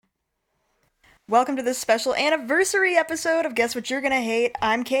Welcome to this special anniversary episode of Guess What You're Gonna Hate.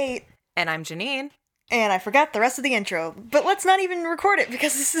 I'm Kate. And I'm Janine. And I forgot the rest of the intro, but let's not even record it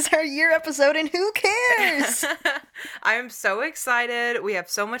because this is our year episode and who cares? I am so excited. We have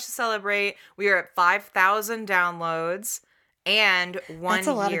so much to celebrate. We are at 5,000 downloads and 1 year. That's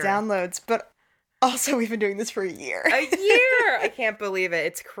a lot of downloads, but also we've been doing this for a year. A year! I can't believe it.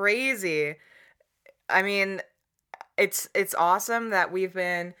 It's crazy. I mean, it's awesome that we've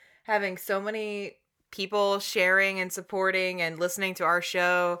been having so many people sharing and supporting and listening to our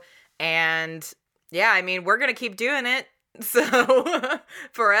show. And yeah, I mean, we're going to keep doing it. So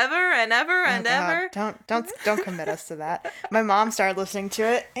forever and ever and ever. Don't commit us to that. My mom started listening to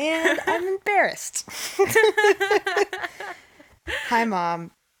it and I'm embarrassed. Hi,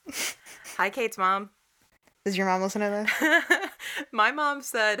 Mom. Hi, Kate's mom. Does your mom listen to this? My mom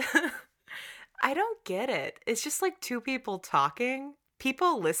said, I don't get it. It's just like two people talking.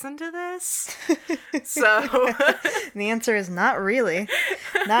 People listen to this? So the answer is not really.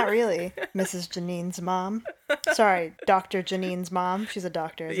 Not really, Mrs. Janine's mom. Sorry, Dr. Janine's mom. She's a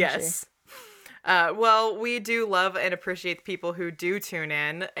doctor, isn't yes. she? Well, we do love and appreciate the people who do tune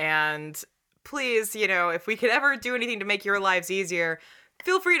in. And please, if we could ever do anything to make your lives easier,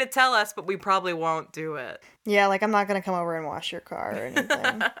 feel free to tell us, but we probably won't do it. Yeah, like I'm not going to come over and wash your car or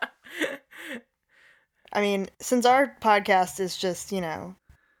anything. I mean, since our podcast is just,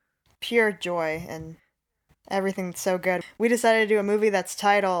 pure joy and everything's so good, we decided to do a movie that's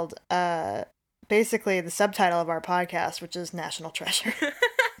titled, basically the subtitle of our podcast, which is National Treasure.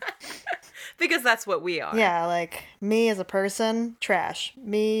 Because that's what we are. Yeah, like, me as a person, trash.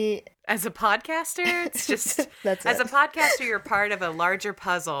 Me... As a podcaster, it's just... That's as it. a podcaster, you're part of a larger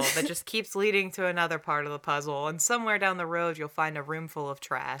puzzle that just keeps leading to another part of the puzzle, and somewhere down the road, you'll find a room full of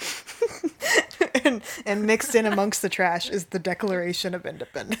trash. and mixed in amongst the trash is the Declaration of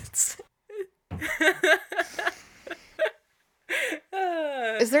Independence.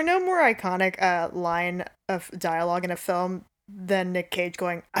 Is there no more iconic line of dialogue in a film than Nick Cage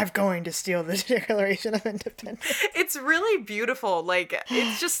going, "I'm going to steal the Declaration of Independence"? It's really beautiful. Like,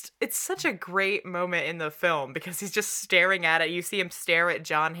 it's such a great moment in the film because he's just staring at it. You see him stare at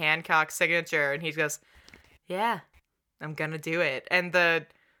John Hancock's signature and he goes, "Yeah, I'm gonna do it." And the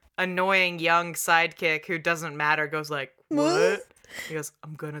annoying young sidekick who doesn't matter goes like, "What?" He goes,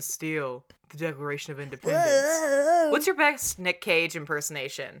 "I'm gonna steal the Declaration of Independence." What's your best Nick Cage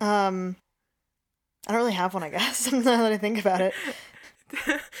impersonation? I don't really have one, I guess. Now that I think about it.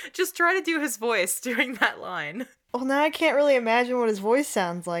 Just try to do his voice during that line. Well, now I can't really imagine what his voice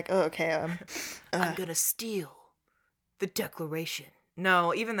sounds like. Oh, okay. I'm gonna steal the Declaration.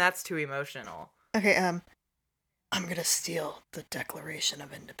 No, even that's too emotional. Okay, I'm gonna steal the Declaration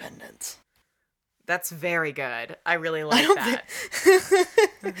of Independence. That's very good. I really like that.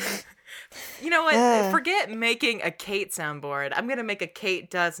 You know what? Forget making a Kate soundboard. I'm going to make a Kate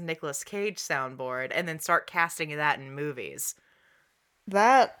does Nicolas Cage soundboard and then start casting that in movies.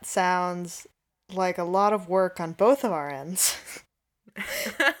 That sounds like a lot of work on both of our ends.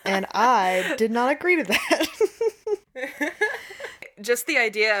 And I did not agree to that. Just the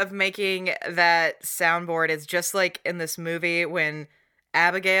idea of making that soundboard is just like in this movie when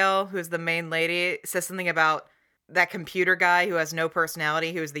Abigail, who's the main lady, says something about that computer guy who has no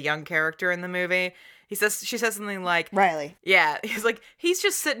personality, who is the young character in the movie. She says something like, Riley. Yeah, he's like, he's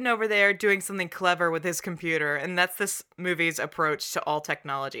just sitting over there doing something clever with his computer. And that's this movie's approach to all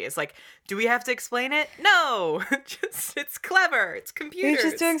technology. It's like, do we have to explain it? No, just it's clever. It's computers.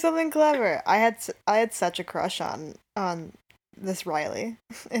 He's just doing something clever. I had such a crush on this Riley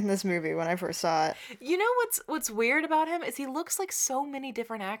in this movie when I first saw it. You know what's weird about him is he looks like so many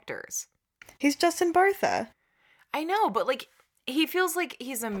different actors. He's Justin Bartha. I know, but like he feels like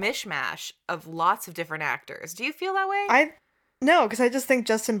he's a mishmash of lots of different actors. Do you feel that way? No, because I just think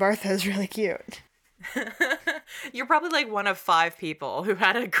Justin Bartha is really cute. You're probably like one of 5 people who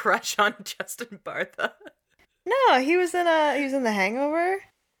had a crush on Justin Bartha. No, he was in The Hangover.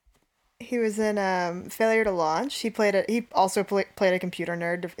 He was in Failure to Launch. He also played a computer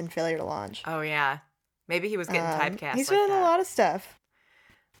nerd in Failure to Launch. Oh yeah, maybe he was getting typecast. He's been in a lot of stuff.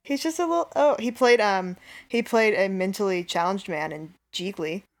 He's just a little. Oh, he played a mentally challenged man in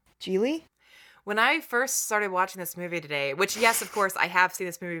Geely. Geely? When I first started watching this movie today, which yes, of course, I have seen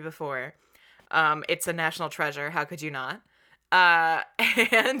this movie before. It's a national treasure. How could you not?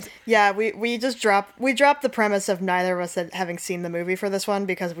 And yeah, we dropped the premise of neither of us having seen the movie for this one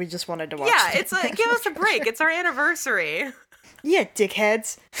because we just wanted to watch. Yeah, give us a break. It's our anniversary. Yeah,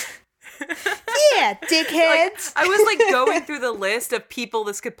 dickheads. Yeah, dickheads. I was like going through the list of people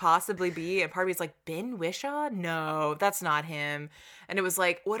this could possibly be, and part of me is like, Ben Whishaw? No, that's not him. And it was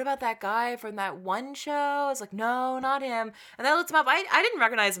like, what about that guy from that one show? I was like, no, not him. And then I looked him up. I didn't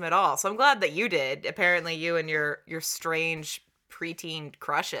recognize him at all. So I'm glad that you did. Apparently, you and your strange preteen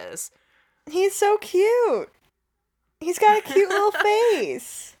crushes. He's so cute. He's got a cute little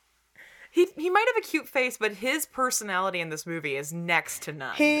face. He might have a cute face, but his personality in this movie is next to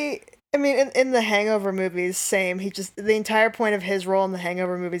none. In the Hangover movies, same. The entire point of his role in the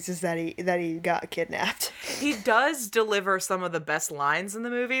Hangover movies is that he got kidnapped. He does deliver some of the best lines in the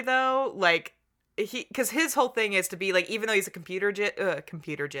movie, though. Like, because his whole thing is to be like, even though he's a computer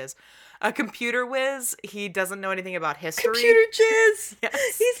whiz, he doesn't know anything about history. Computer jizz.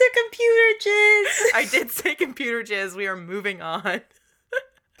 Yes. He's a computer jizz. I did say computer jizz. We are moving on.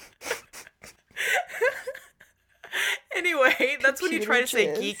 Anyway, that's when you try to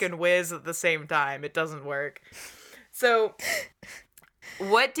say geek and whiz at the same time. It doesn't work. So,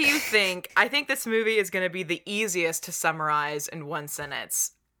 what do you think? I think this movie is going to be the easiest to summarize in one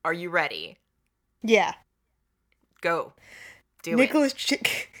sentence. Are you ready? Yeah. Go. Do it.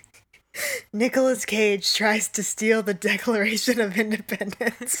 Nicolas Cage tries to steal the Declaration of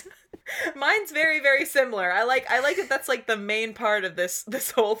Independence. Mine's very, very similar. I like that that's like the main part of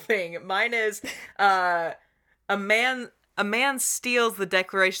this whole thing. Mine is a man steals the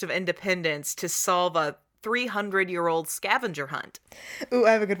Declaration of Independence to solve a 300-year-old scavenger hunt. Ooh,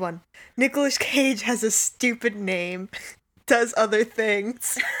 I have a good one. Nicolas Cage has a stupid name, does other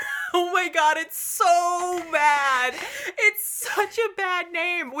things. Oh my god, it's so bad. It's such a bad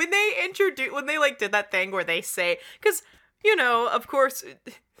name. When they did that thing where they say, because, of course,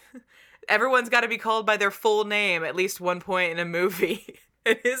 everyone's got to be called by their full name at least one point in a movie.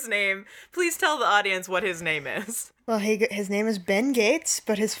 And his name, please tell the audience what his name is. Well, his name is Ben Gates,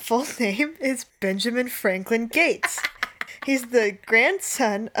 but his full name is Benjamin Franklin Gates. He's the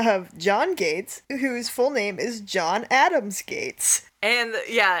grandson of John Gates, whose full name is John Adams Gates. And,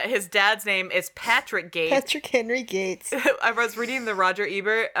 yeah, his dad's name is Patrick Gates. Patrick Henry Gates. I was reading the Roger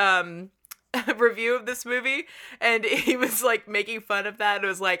Ebert review of this movie, and he was, like, making fun of that. It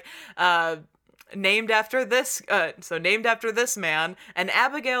was like, named after this man, and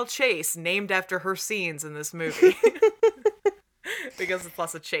Abigail Chase, named after her scenes in this movie. Because it's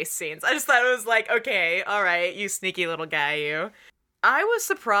lots of chase scenes. I just thought it was like, okay, all right, you sneaky little guy, you. I was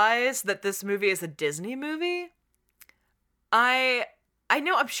surprised that this movie is a Disney movie. I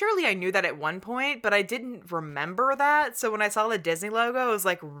know, surely I knew that at one point, but I didn't remember that. So when I saw the Disney logo, I was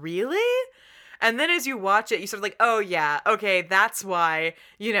like, really? And then as you watch it, you sort of like, oh yeah, okay, that's why,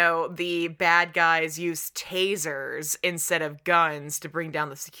 the bad guys use tasers instead of guns to bring down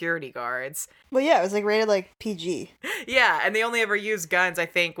the security guards. Well, yeah, it was like rated like PG. Yeah, and they only ever use guns, I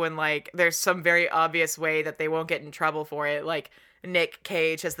think, when like there's some very obvious way that they won't get in trouble for it. Like Nick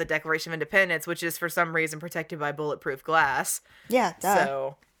Cage has the Declaration of Independence, which is for some reason protected by bulletproof glass. Yeah, duh.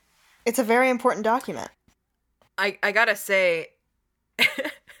 So it's a very important document. I gotta say...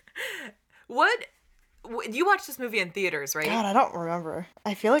 What? You watched this movie in theaters, right? God, I don't remember.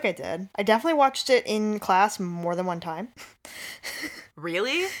 I feel like I did. I definitely watched it in class more than one time.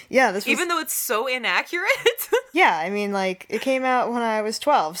 Really? Yeah, even though it's so inaccurate? Yeah, I mean, like, it came out when I was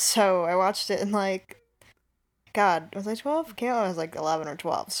 12, so I watched it in, like... God, was I 12? It came out when I was, like, 11 or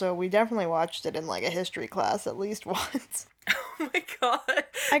 12, so we definitely watched it in, like, a history class at least once. Oh my god.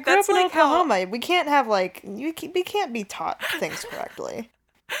 I grew up in Oklahoma. We can't have, like... We can't be taught things correctly.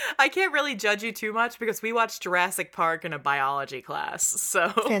 I can't really judge you too much because we watched Jurassic Park in a biology class, so...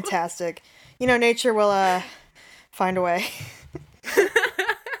 Fantastic. Nature will, find a way.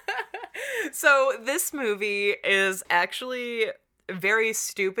 So, this movie is actually very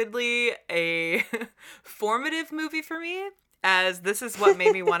stupidly a formative movie for me, as this is what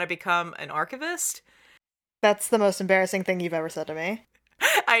made me want to become an archivist. That's the most embarrassing thing you've ever said to me.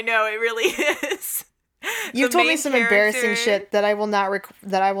 I know, it really is. You've told me some embarrassing shit that I will not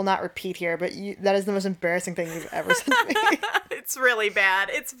repeat here, but that is the most embarrassing thing you've ever said to me. It's really bad.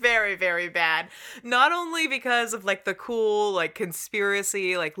 It's very, very bad. Not only because of like the cool like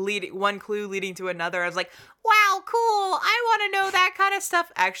conspiracy, like one clue leading to another. I was like, wow, cool. I want to know that kind of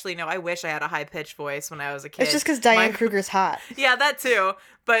stuff. Actually, no, I wish I had a high-pitched voice when I was a kid. It's just because Diane Kruger's hot. Yeah, that too.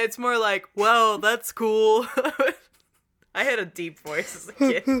 But it's more like, well, that's cool. I had a deep voice as a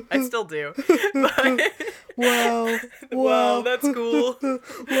kid. I still do. But Wow, that's cool.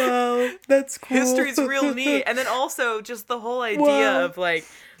 Wow, that's cool. History's real neat. And then also just the whole idea of like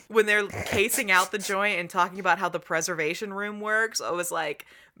when they're casing out the joint and talking about how the preservation room works, I was like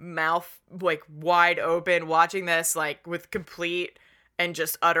mouth like wide open watching this like with complete and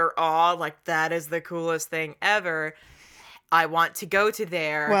just utter awe, like, that is the coolest thing ever. I want to go to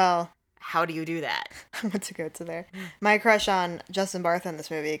there. Well, how do you do that? I want to go to there. My crush on Justin Bartha in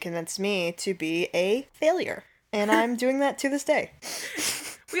this movie convinced me to be a failure. And I'm doing that to this day.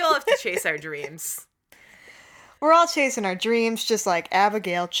 We all have to chase our dreams. We're all chasing our dreams, just like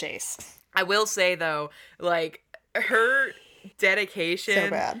Abigail Chase. I will say, though, like, her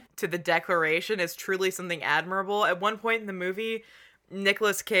dedication to the Declaration is truly something admirable. At one point in the movie,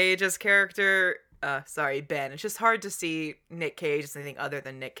 Nicolas Cage's character, Ben, it's just hard to see Nick Cage as anything other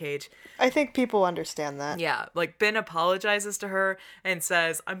than Nick Cage. I think people understand that. Yeah, like, Ben apologizes to her and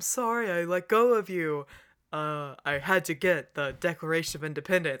says, I'm sorry I let go of you. I had to get the Declaration of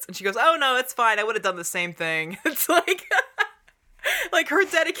Independence. And she goes, oh no, it's fine. I would have done the same thing. It's like, like her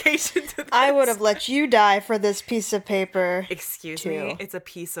dedication to this. I would have let you die for this piece of paper. Excuse me, it's a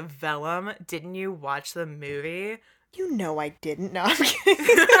piece of vellum. Didn't you watch the movie? You know I didn't. No, I'm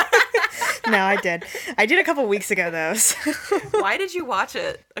kidding. No, I did. I did a couple weeks ago, though. So. Why did you watch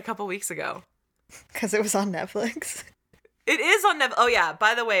it a couple weeks ago? Because it was on Netflix. It is on Netflix. Oh, yeah.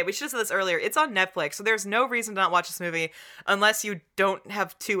 By the way, we should have said this earlier. It's on Netflix, so there's no reason to not watch this movie unless you don't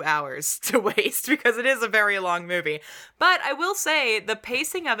have 2 hours to waste, because it is a very long movie. But I will say the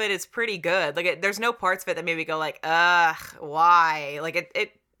pacing of it is pretty good. Like, there's no parts of it that made me go like, ugh, why? Like,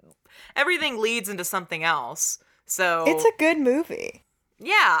 it everything leads into something else. So it's a good movie.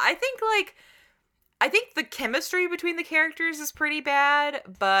 Yeah, I think the chemistry between the characters is pretty bad,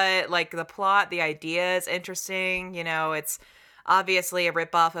 but, like, the plot, the idea is interesting. You know, it's obviously a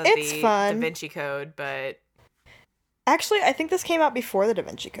ripoff of the Da Vinci Code, but... Actually, I think this came out before the Da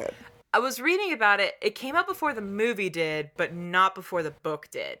Vinci Code. I was reading about it. It came out before the movie did, but not before the book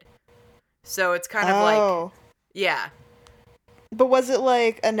did. So it's kind of like... Yeah. But was it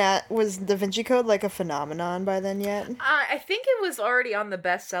like was Da Vinci Code like a phenomenon by then yet? I think it was already on the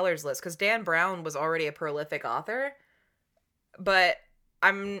bestsellers list because Dan Brown was already a prolific author. But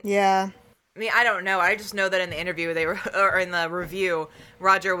yeah. I mean, I don't know. I just know that in the interview or in the review,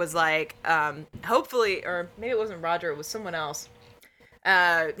 Roger was like, hopefully, or maybe it wasn't Roger, it was someone else.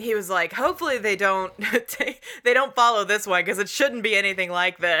 He was like, hopefully they don't follow this one because it shouldn't be anything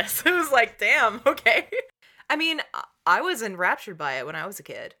like this. It was like, damn, okay. I mean, I was enraptured by it when I was a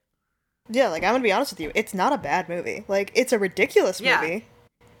kid. Yeah, like, I'm gonna be honest with you. It's not a bad movie. Like, it's a ridiculous movie.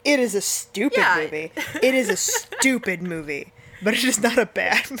 It is a stupid movie. It is a stupid movie. But it is not a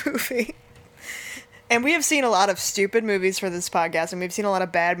bad movie. And we have seen a lot of stupid movies for this podcast, and we've seen a lot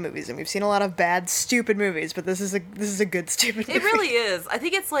of bad movies, and we've seen a lot of bad, stupid movies, but this is a good, stupid movie. It really is. I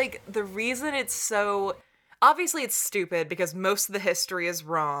think it's, like, the reason it's so... Obviously, it's stupid because most of the history is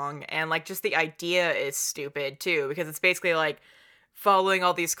wrong, and, like, just the idea is stupid, too, because it's basically, like, following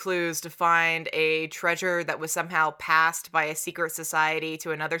all these clues to find a treasure that was somehow passed by a secret society to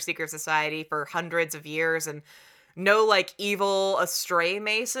another secret society for hundreds of years, and no, like, evil astray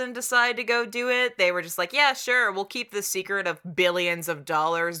Mason decided to go do it. They were just like, yeah, sure, we'll keep the secret of billions of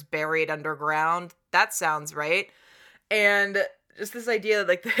dollars buried underground. That sounds right. And just this idea,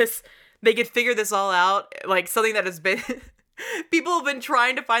 like, they could figure this all out, like, something that has been... People have been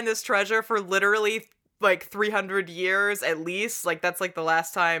trying to find this treasure for literally, like, 300 years at least. Like, that's, like, the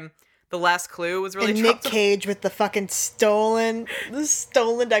last clue was really and Nick Cage with the fucking stolen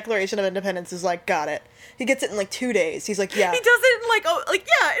Declaration of Independence is like, got it. He gets it in, like, 2 days. He's like, yeah. He does it in, like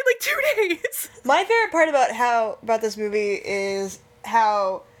 2 days. My favorite part about this movie is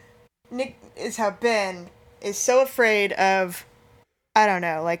how Ben is so afraid of, I don't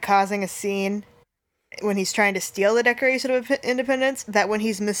know, like, causing a scene when he's trying to steal the Declaration of Independence, that when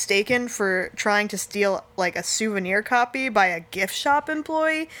he's mistaken for trying to steal, like, a souvenir copy by a gift shop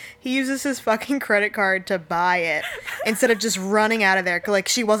employee, he uses his fucking credit card to buy it instead of just running out of there, like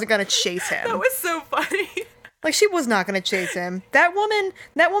she wasn't gonna chase him. That was so funny. Like, she was not gonna chase him. That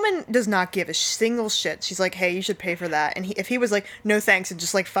woman does not give a single shit. She's like, hey, you should pay for that. And if he was like, no thanks, and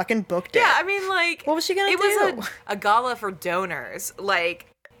just, like, fucking booked it. Yeah, I mean, like... What was she gonna do? It was a gala for donors. Like,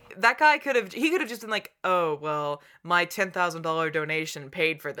 that guy could have just been like, oh, well, my $10,000 donation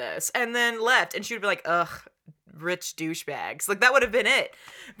paid for this. And then left. And she would be like, ugh, rich douchebags. Like, that would have been it.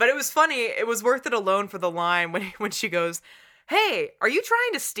 But it was funny. It was worth it alone for the line when she goes, hey, are you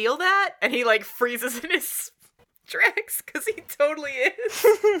trying to steal that? And he, like, freezes in his... tracks, because he totally is.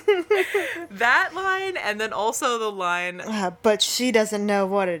 That line, and then also the line... but she doesn't know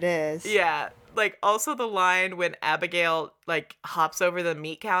what it is. Yeah, like, also the line when Abigail, like, hops over the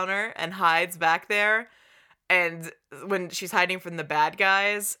meat counter and hides back there, and when she's hiding from the bad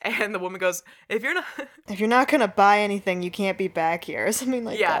guys, and the woman goes, if If you're not gonna buy anything, you can't be back here, or something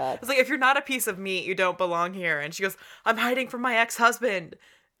like yeah, that. it's like, if you're not a piece of meat, you don't belong here. And she goes, I'm hiding from my ex-husband.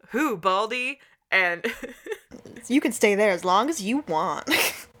 Who, Baldy? And You can stay there as long as you want.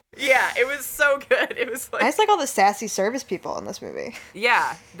 yeah, it was so good. It was like, I just like all the sassy service people in this movie.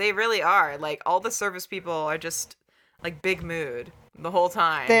 yeah, they really are. Like, all the service people are just like big mood the whole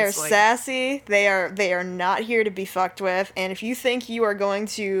time. They're It's like, sassy. They are not here to be fucked with. And if you think you are going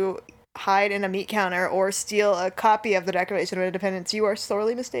to hide in a meat counter or steal a copy of the Declaration of Independence, you are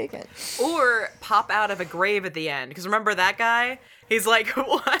sorely mistaken. or pop out of a grave at the end. Because remember that guy? He's like,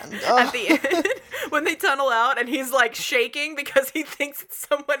 what? At the end, when they tunnel out, and he's like shaking because he thinks it's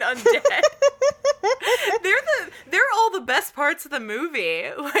someone undead. They're all the best parts of the movie.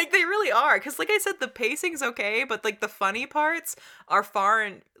 Like, they really are. Because, like I said, the pacing's okay, but like the funny parts are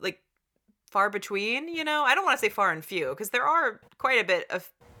far between. You know, I don't want to say far and few, because there are quite a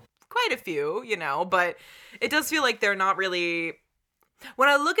few. You know, but it does feel like they're not really. When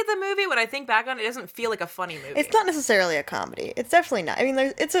I look at the movie, when I think back on it, it doesn't feel like a funny movie. It's not necessarily a comedy. It's definitely not. I mean,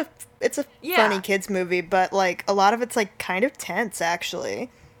 it's a funny kids movie, but like a lot of it's like kind of tense,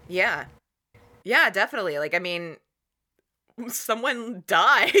 actually. Yeah. Yeah, definitely. Like, I mean, someone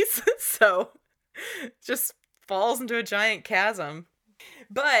dies, so just falls into a giant chasm.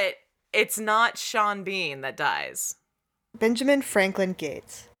 But it's not Sean Bean that dies. Benjamin Franklin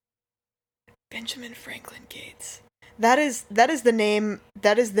Gates. Benjamin Franklin Gates. That is the name.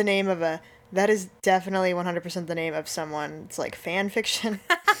 That is definitely 100% the name of someone. It's like fan fiction.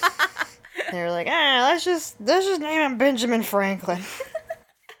 They're like, let's just name him Benjamin Franklin.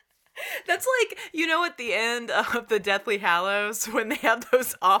 That's like, you know, at the end of the Deathly Hallows, when they have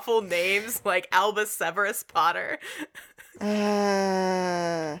those awful names like Albus Severus Potter.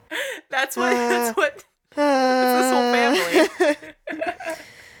 That's what it's this whole family.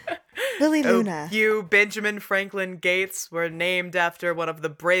 Lily Luna. Oh, you, Benjamin Franklin Gates, were named after one of the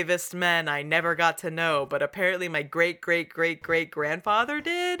bravest men I never got to know, but apparently my great-great-great-great-grandfather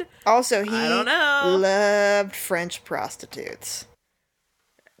did? Also, I don't know. Loved French prostitutes.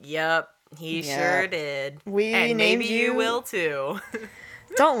 Yep, he sure did. And maybe you will too.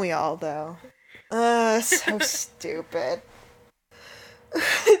 Don't we all, though? So stupid.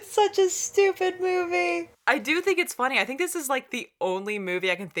 It's such a stupid movie. I do think it's funny. I think this is like the only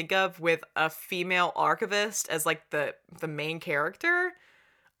movie I can think of with a female archivist as like the main character.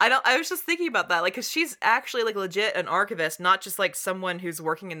 I was just thinking about that, like, because she's actually like legit an archivist, not just like someone who's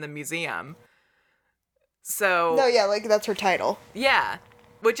working in the museum. So no, yeah, like that's her title. Yeah,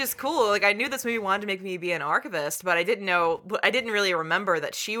 which is cool. Like, I knew this movie wanted to make me be an archivist, but I didn't really remember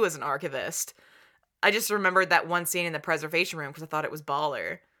that she was an archivist. I just remembered that one scene in the preservation room because I thought it was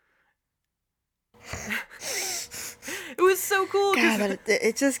baller. It was so cool. God, but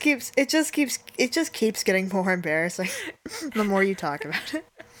it just keeps getting more embarrassing the more you talk about it.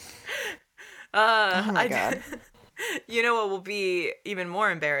 Oh my God. You know what will be even more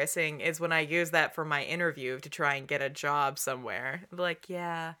embarrassing is when I use that for my interview to try and get a job somewhere. I'll be like,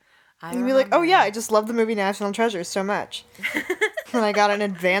 yeah, You'd be like, oh yeah, I just love the movie National Treasure so much. And I got an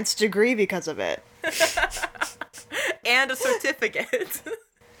advanced degree because of it. And a certificate.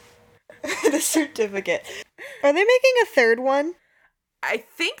 And a certificate. Are they making a third one? I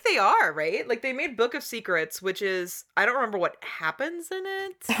think they are, right? Like, they made Book of Secrets, which is, I don't remember what happens in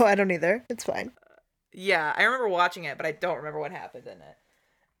it. Oh, I don't either. It's fine. Yeah, I remember watching it, but I don't remember what happened in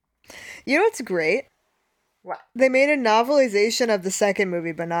it. You know what's great? What? They made a novelization of the second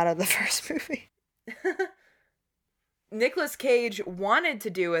movie, but not of the first movie. Nicolas Cage wanted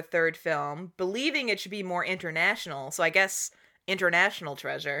to do a third film, believing it should be more international, so I guess International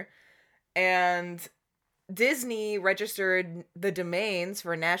Treasure. And Disney registered the domains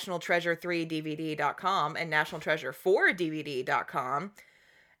for nationaltreasure3dvd.com and National Treasure 4dvd.com.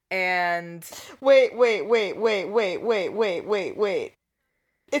 And wait.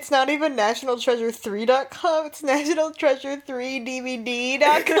 It's not even nationaltreasure3.com, it's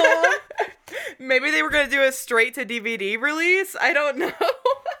nationaltreasure3dvd.com. Maybe they were going to do a straight to DVD release? I don't know.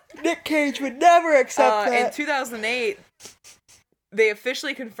 Nick Cage would never accept that. In 2008, they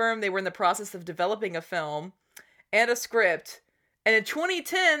officially confirmed they were in the process of developing a film and a script. And in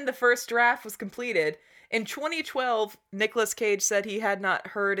 2010, the first draft was completed. In 2012, Nicolas Cage said he had not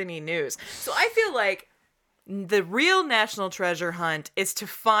heard any news. So I feel like the real National Treasure hunt is to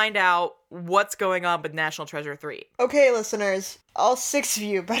find out what's going on with National Treasure 3. Okay, listeners, all 6 of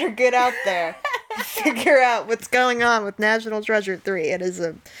you better get out there. figure out what's going on with National Treasure 3. It is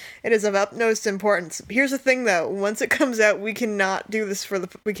of utmost importance. Here's the thing though, once it comes out, we cannot use it for the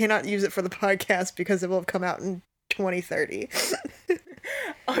podcast because it will have come out in 2030.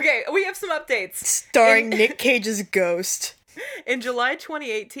 Okay, we have some updates. Starring Nick Cage's ghost. In July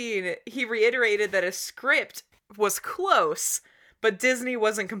 2018, he reiterated that a script was close, but Disney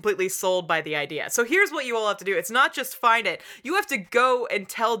wasn't completely sold by the idea. So here's what you all have to do. It's not just find it. You have to go and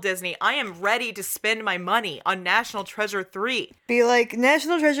tell Disney, I am ready to spend my money on National Treasure 3. Be like,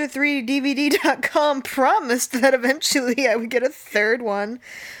 National Treasure 3 DVD.com promised that eventually I would get a third one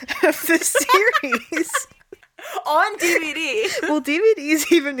of the series. On DVD. Will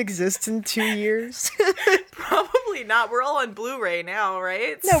DVDs even exist in 2 years? Probably not. We're all on Blu-ray now,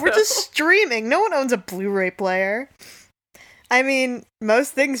 right? No, we're just streaming. No one owns a Blu-ray player. I mean,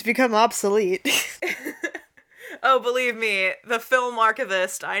 most things become obsolete. Oh, believe me, the film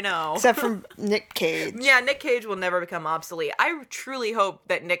archivist, I know. Except for Nick Cage. Yeah, Nick Cage will never become obsolete. I truly hope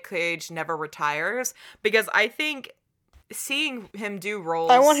that Nick Cage never retires, because I think seeing him do roles...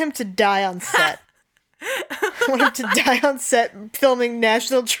 I want him to die on set. I want him to die on set filming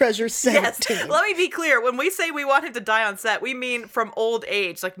National Treasure 17. Yes, let me be clear. When we say we want him to die on set, we mean from old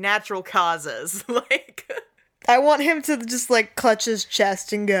age, like natural causes. Like... I want him to just, like, clutch his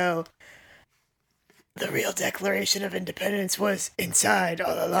chest and go, the real Declaration of Independence was inside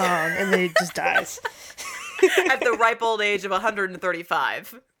all along, and then he just dies. At the ripe old age of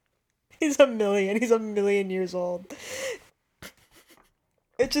 135. He's a million years old.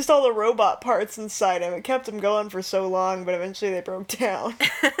 It's just all the robot parts inside him. It kept him going for so long, but eventually they broke down.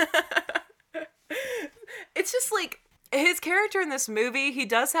 It's just like, his character in this movie, he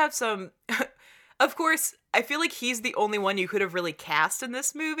does have some... Of course, I feel like he's the only one you could have really cast in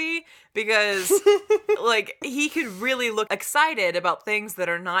this movie, because, like, he could really look excited about things that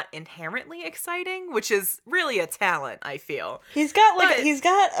are not inherently exciting, which is really a talent, I feel. He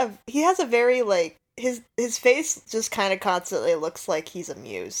has a very, like, his face just kind of constantly looks like he's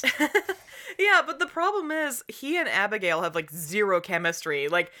amused. Yeah, but the problem is, he and Abigail have, like, zero chemistry.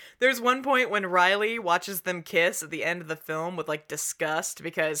 Like, there's one point when Riley watches them kiss at the end of the film with, like, disgust,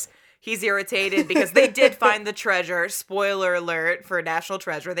 because he's irritated because they did find the treasure. Spoiler alert for National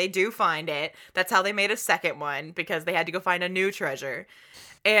Treasure. They do find it. That's how they made a second one, because they had to go find a new treasure.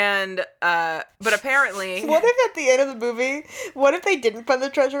 And, but apparently... What if at the end of the movie, what if they didn't find the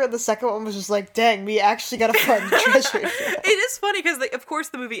treasure and the second one was just like, dang, we actually gotta find the treasure. It is funny because, of course,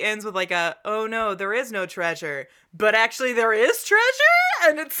 the movie ends with like oh no, there is no treasure. But actually there is treasure?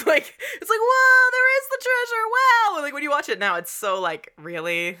 And it's like, whoa, there is the treasure, wow! And like, when you watch it now, it's so like,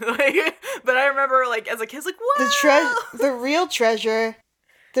 really? Like, but I remember like, as a kid, like, wow! The real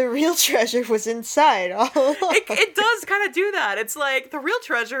treasure was inside all along. It does kind of do that. It's like, the real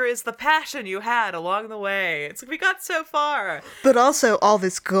treasure is the passion you had along the way. It's like, we got so far. But also all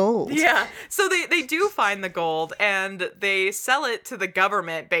this gold. Yeah. So they do find the gold, and they sell it to the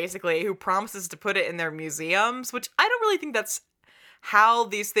government, basically, who promises to put it in their museums, which I don't really think that's how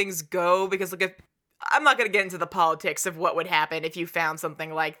these things go, because look, I'm not going to get into the politics of what would happen if you found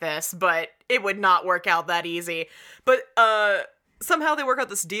something like this, but it would not work out that easy. But, somehow they work out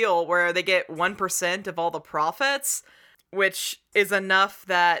this deal where they get 1% of all the profits, which is enough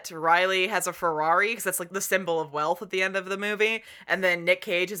that Riley has a Ferrari, because that's like the symbol of wealth at the end of the movie, and then Nick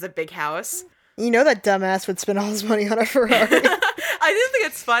Cage has a big house. You know that dumbass would spend all his money on a Ferrari. I do think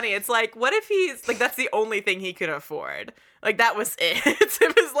it's funny. It's like, what if he's, like, that's the only thing he could afford? Like, that was it.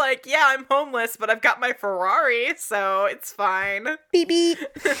 It was like, yeah, I'm homeless, but I've got my Ferrari, so it's fine. Beep, beep.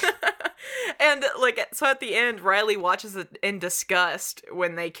 And, like, so at the end, Riley watches it in disgust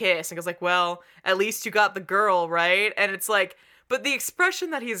when they kiss and goes like, well, at least you got the girl, right? And it's like, but the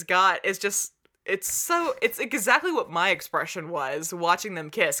expression that he's got is just, it's exactly what my expression was watching them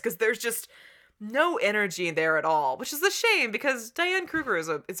kiss, because there's just no energy there at all, which is a shame, because Diane Kruger is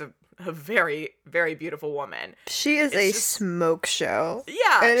a very, very beautiful woman. She is smoke show.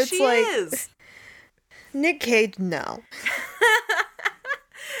 Yeah, and it's she is. Nick Cage, no.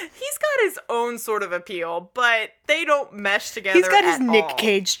 He's got his own sort of appeal, but they don't mesh together. He's got his all. Nick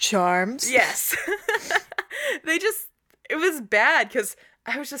Cage charms. Yes. It was bad, because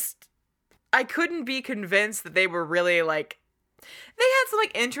I couldn't be convinced that they were really, like, they had some,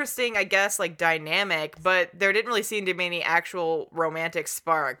 like, interesting, I guess, like, dynamic, but there didn't really seem to be any actual romantic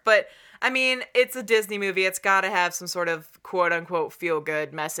spark. But, I mean, it's a Disney movie. It's got to have some sort of quote-unquote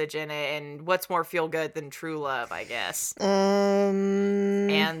feel-good message in it, and what's more feel-good than true love, I guess?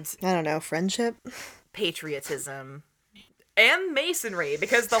 And I don't know, friendship? Patriotism. And masonry,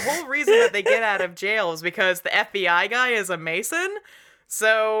 because the whole reason that they get out of jail is because the FBI guy is a mason.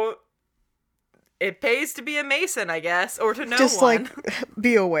 So it pays to be a Mason, I guess, or to know Just one.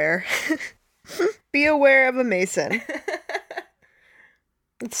 be aware. Be aware of a Mason.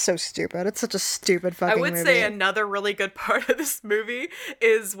 It's so stupid. It's such a stupid fucking movie. I would say another really good part of this movie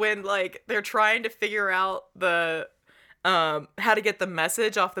is when, like, they're trying to figure out the how to get the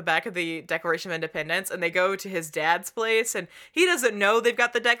message off the back of the Declaration of Independence, and they go to his dad's place, and he doesn't know they've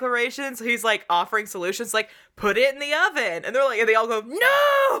got the Declaration, so he's like offering solutions, like, put it in the oven, and they're like, and they all go,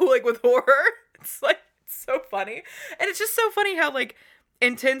 no, like, with horror. It's like, it's so funny, and it's just so funny how, like,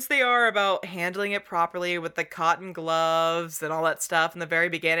 intense they are about handling it properly with the cotton gloves and all that stuff in the very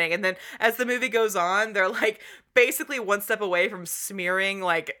beginning. And then as the movie goes on, they're like basically one step away from smearing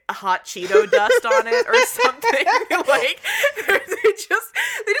like hot Cheeto dust on it or something. Like they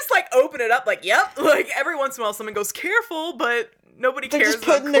just like open it up like, yep. Like every once in a while someone goes, careful, but nobody They're cares. just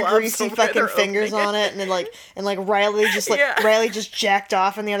putting their greasy about fucking they're fingers on it, and then like Riley just jacked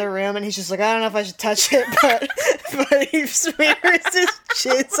off in the other room, and he's just like, I don't know if I should touch it, but he smears his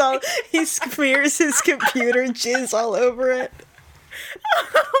jizz he smears his computer jizz all over it.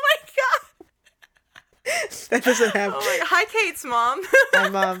 Oh my god. That doesn't happen. Oh hi, Kate's mom. Hi,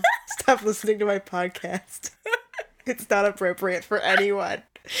 Mom. Stop listening to my podcast. It's not appropriate for anyone.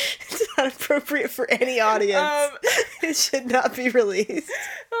 It's not appropriate for any audience. It should not be released.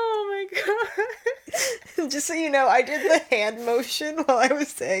 Oh my god. Just so you know, I did the hand motion while I was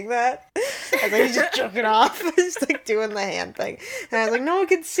saying that. I was like, he's just jerking off. I was just like doing the hand thing. And I was like, no one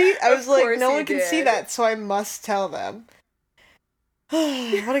can see. I was like, no one can see that, so I must tell them.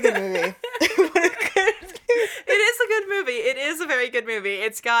 What a good movie. What a good movie. It is a good movie. It is a very good movie.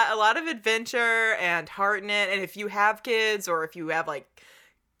 It's got a lot of adventure and heart in it. And if you have kids or if you have like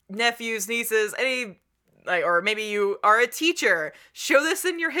nephews, nieces, any like, or maybe you are a teacher, show this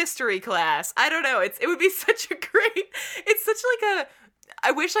in your history class. I don't know. It would be such a great. It's such like a.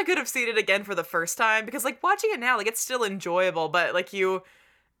 I wish I could have seen it again for the first time because like watching it now, like it's still enjoyable, but like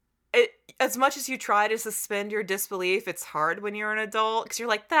as much as you try to suspend your disbelief, it's hard when you're an adult because you're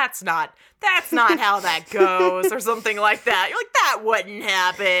like, that's not how that goes, or something like that. You're like, that wouldn't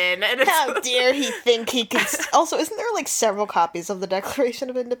happen. And how dare he think he can? Also, isn't there like several copies of the Declaration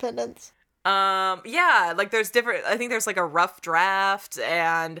of Independence? Yeah, like there's different. I think there's like a rough draft,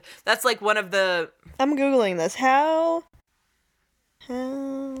 and that's like one of the. I'm googling this. How?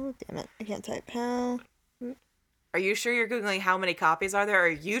 Damn it! I can't type. How? Are you sure you're Googling how many copies are there, or are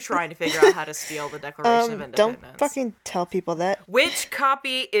you trying to figure out how to steal the Declaration of Independence? Don't fucking tell people that. Which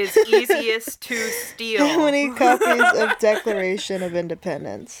copy is easiest to steal? How many copies of Declaration of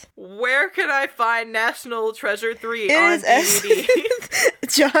Independence? Where can I find National Treasure 3 on DVD?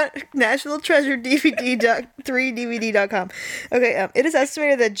 National Treasure DVD 3DVD.com. Okay, it is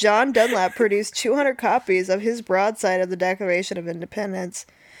estimated that John Dunlap produced 200 copies of his broadside of the Declaration of Independence.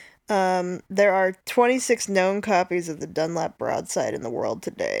 There are 26 known copies of the Dunlap broadside in the world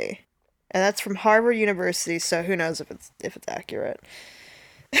today, and that's from Harvard University. So who knows if it's accurate?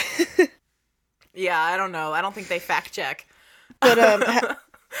 Yeah, I don't know. I don't think they fact check. But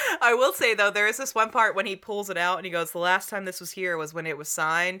I will say though, there is this one part when he pulls it out and he goes, "The last time this was here was when it was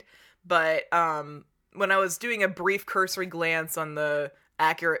signed." But when I was doing a brief cursory glance on the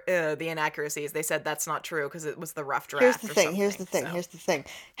inaccuracies, they said that's not true because it was the rough draft. Here's the thing.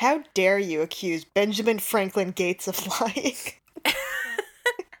 How dare you accuse Benjamin Franklin Gates of lying?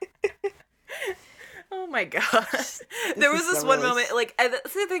 Oh my god. There was this one moment, like,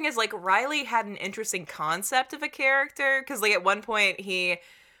 the thing is, like, Riley had an interesting concept of a character, because, like, at one point he,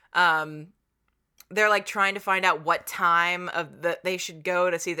 they're like trying to find out what time they should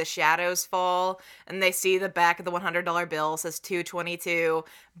go to see the shadows fall, and they see the back of the $100 bill says 2:22,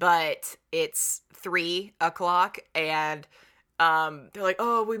 but it's 3:00, and they're like,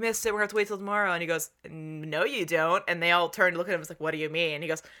 oh, we missed it, we're gonna have to wait till tomorrow. And he goes, no you don't. And they all turn to look at him and it's like, what do you mean? And he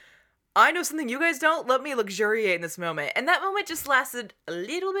goes, I know something you guys don't. Let me luxuriate in this moment. And that moment just lasted a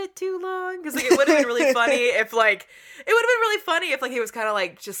little bit too long. Because, like, it would have been really funny if, like, he was kind of,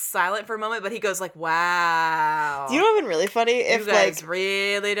 like, just silent for a moment. But he goes, like, wow. Do you know what would have been really funny? If, you guys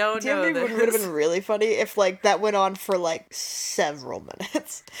really don't know this. It would have been really funny if, like, that went on for, like, several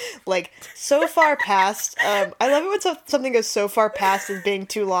minutes. Like, so far past. I love it when something goes so far past as being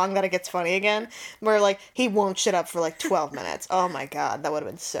too long that it gets funny again. Where, like, he won't shut up for, like, 12 minutes. Oh, my God. That would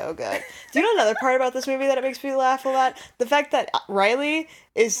have been so good. Do you know another part about this movie that it makes me laugh a lot? The fact that Riley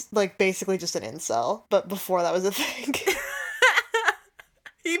is, like, basically just an incel, but before that was a thing.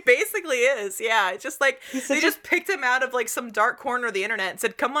 He basically is, yeah. It's just like, they just picked him out of, like, some dark corner of the internet and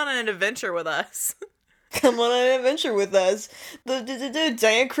said, come on an adventure with us. Come on an adventure with us.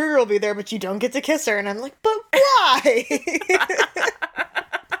 Diane Kruger will be there, but you don't get to kiss her. And I'm like, but why?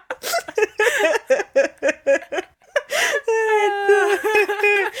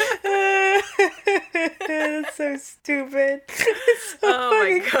 That's so stupid. It's so Oh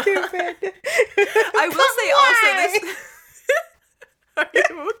my fucking God. stupid. I will say also this. Are you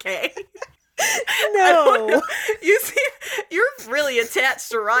okay? No. You seem you're really attached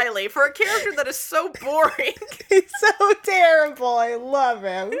to Riley for a character that is so boring. He's so terrible. I love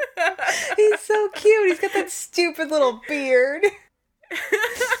him. He's so cute. He's got that stupid little beard.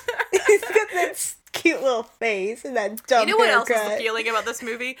 He's got that cute little face and that dumb You know what else haircut. is appealing about this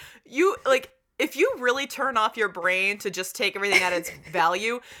movie? You like if you really turn off your brain to just take everything at its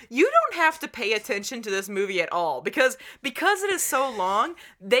value, you don't have to pay attention to this movie at all because it is so long,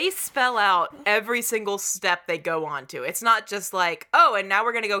 they spell out every single step they go on to. It's not just like, oh, and now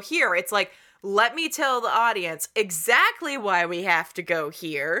we're going to go here. It's like, let me tell the audience exactly why we have to go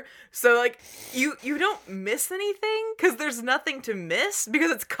here. So like you don't miss anything because there's nothing to miss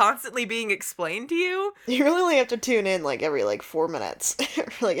because it's constantly being explained to you. You really only have to tune in like every 4 minutes, or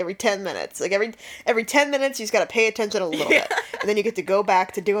like every 10 minutes. Like every 10 minutes, you just gotta pay attention a little bit, and then you get to go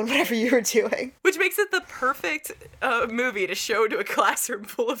back to doing whatever you were doing. Which makes it the perfect movie to show to a classroom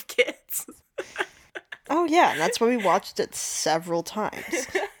full of kids. Oh yeah, and that's why we watched it several times.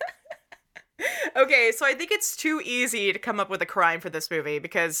 Okay, so I think it's too easy to come up with a crime for this movie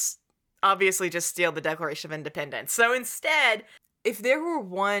because obviously just steal the Declaration of Independence. So instead, if there were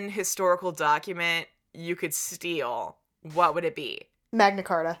one historical document you could steal, what would it be? Magna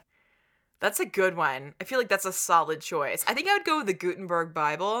Carta. That's a good one. I feel like that's a solid choice. I think I would go with the Gutenberg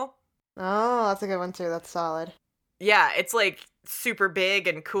Bible. Oh, that's a good one too. That's solid. Yeah, it's like super big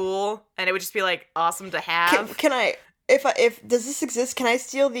and cool, and it would just be like awesome to have. Can I? If does this exist? Can I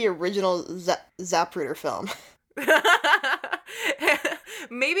steal the original Zapruder film?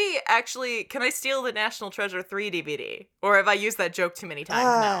 Maybe actually, can I steal the National Treasure 3 DVD? Or have I used that joke too many times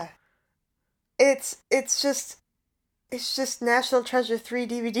now? It's just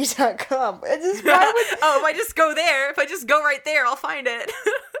nationaltreasure3dvd.com. Why would... Oh, if I just go there, if I just go right there, I'll find it.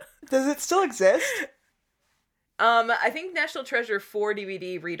 Does it still exist? I think National Treasure 4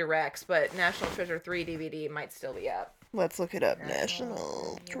 DVD redirects, but National Treasure 3 DVD might still be up. Let's look it up.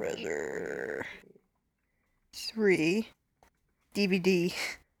 National Treasure 3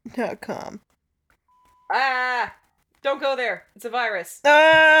 DVD.com. Ah! Don't go there. It's a virus. Do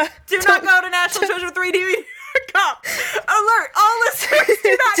not go to National Treasure 3 DVD.com. Alert! All listeners,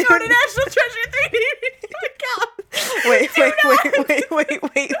 do not go to National Treasure 3 DVD.com. Wait. That's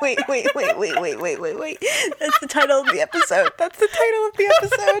the title of the episode.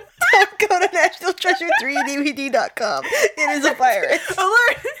 Don't go to nationaltreasure3dvd.com. It is a virus.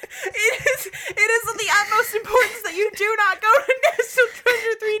 Alert! It is of the utmost importance that you do not go to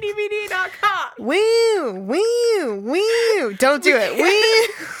nationaltreasure3dvd.com. Woo. Don't do it.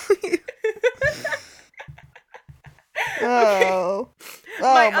 Woo. Oh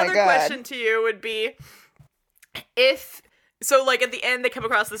my my other God. question to you would be, if so, like at the end they come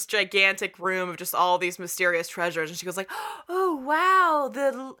across this gigantic room of just all these mysterious treasures, and she goes like, oh wow,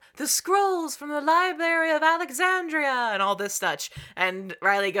 the scrolls from the Library of Alexandria and all this such, and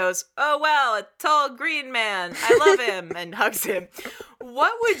Riley goes, oh wow, a tall green man, I love him, and hugs him.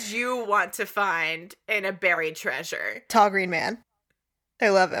 What would you want to find in a buried treasure? Tall green man. I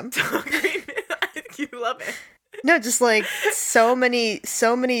love him. Tall green man. You love him. No, just like so many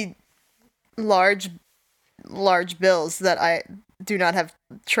large bills that I do not have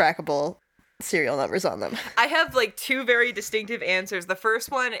trackable serial numbers on them. I have like two very distinctive answers. The first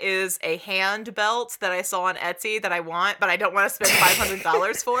one is a hand belt that I saw on Etsy that I want, but I don't want to spend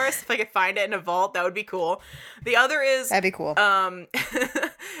 $500 for. So if I could find it in a vault, that would be cool. The other is That'd be cool.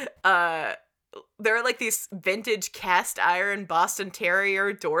 There are like these vintage cast iron Boston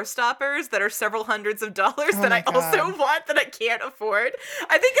Terrier door stoppers that are several hundreds of dollars that I also want that I can't afford.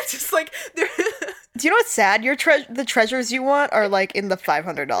 I think it's just like they're Do you know what's sad? The treasures you want are like in the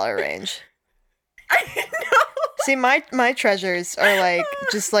 $500 range. I know. See, my treasures are like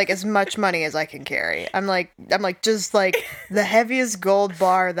just like as much money as I can carry. I'm like just like the heaviest gold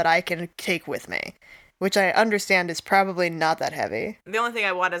bar that I can take with me, which I understand is probably not that heavy. The only thing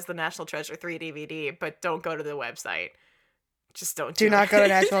I want is the National Treasure 3 DVD, but don't go to the website. Just don't do not go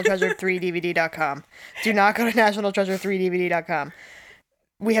to nationaltreasure3dvd.com. Do not go to nationaltreasure3dvd.com.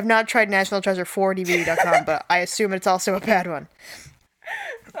 We have not tried nationaltreasure4dvd.com, but I assume it's also a bad one.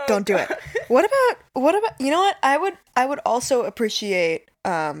 Don't do it. What about you know what? I would also appreciate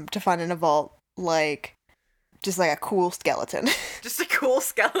to find in a vault like just like a cool skeleton. Just a cool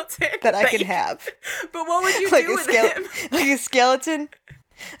skeleton that I can have. But what would you like do with him? Like a skeleton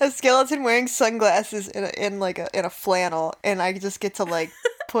wearing sunglasses in a flannel, and I just get to like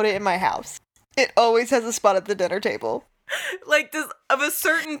put it in my house. It always has a spot at the dinner table. Like, of a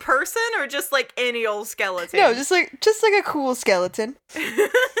certain person, or just like any old skeleton? No, just like a cool skeleton.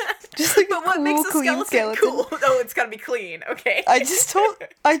 Just like but a what cool, makes a clean skeleton cool? Oh, it's gotta be clean. Okay. I just told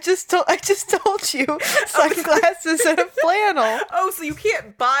you sunglasses and a flannel. Oh, so you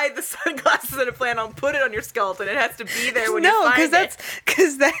can't buy the sunglasses and a flannel and put it on your skeleton. It has to be there when you find it.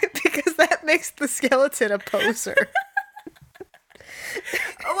 because that makes the skeleton a poser.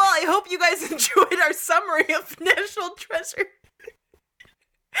 Well, I hope you guys enjoyed our summary of National Treasure.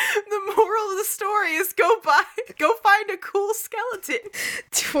 The moral of the story is go find a cool skeleton.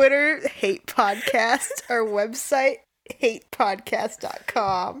 Twitter, Hate Podcast. Our website,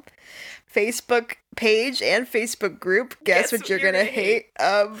 hatepodcast.com. Facebook page and Facebook group. Guess what you're gonna hate?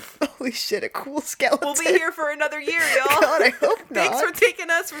 Holy shit, a cool skeleton. We'll be here for another year, y'all. God, I hope not. Thanks for taking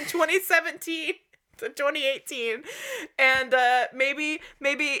us from 2017 to 2018. And maybe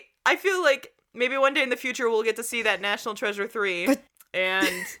I feel like maybe one day in the future we'll get to see that National Treasure 3.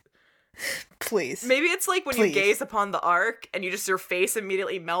 And please. Maybe it's like when you gaze upon the Ark and your face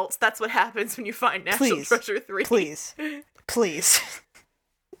immediately melts. That's what happens when you find National Treasure 3. Please.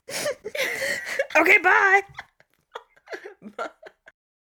 Okay, bye. Bye.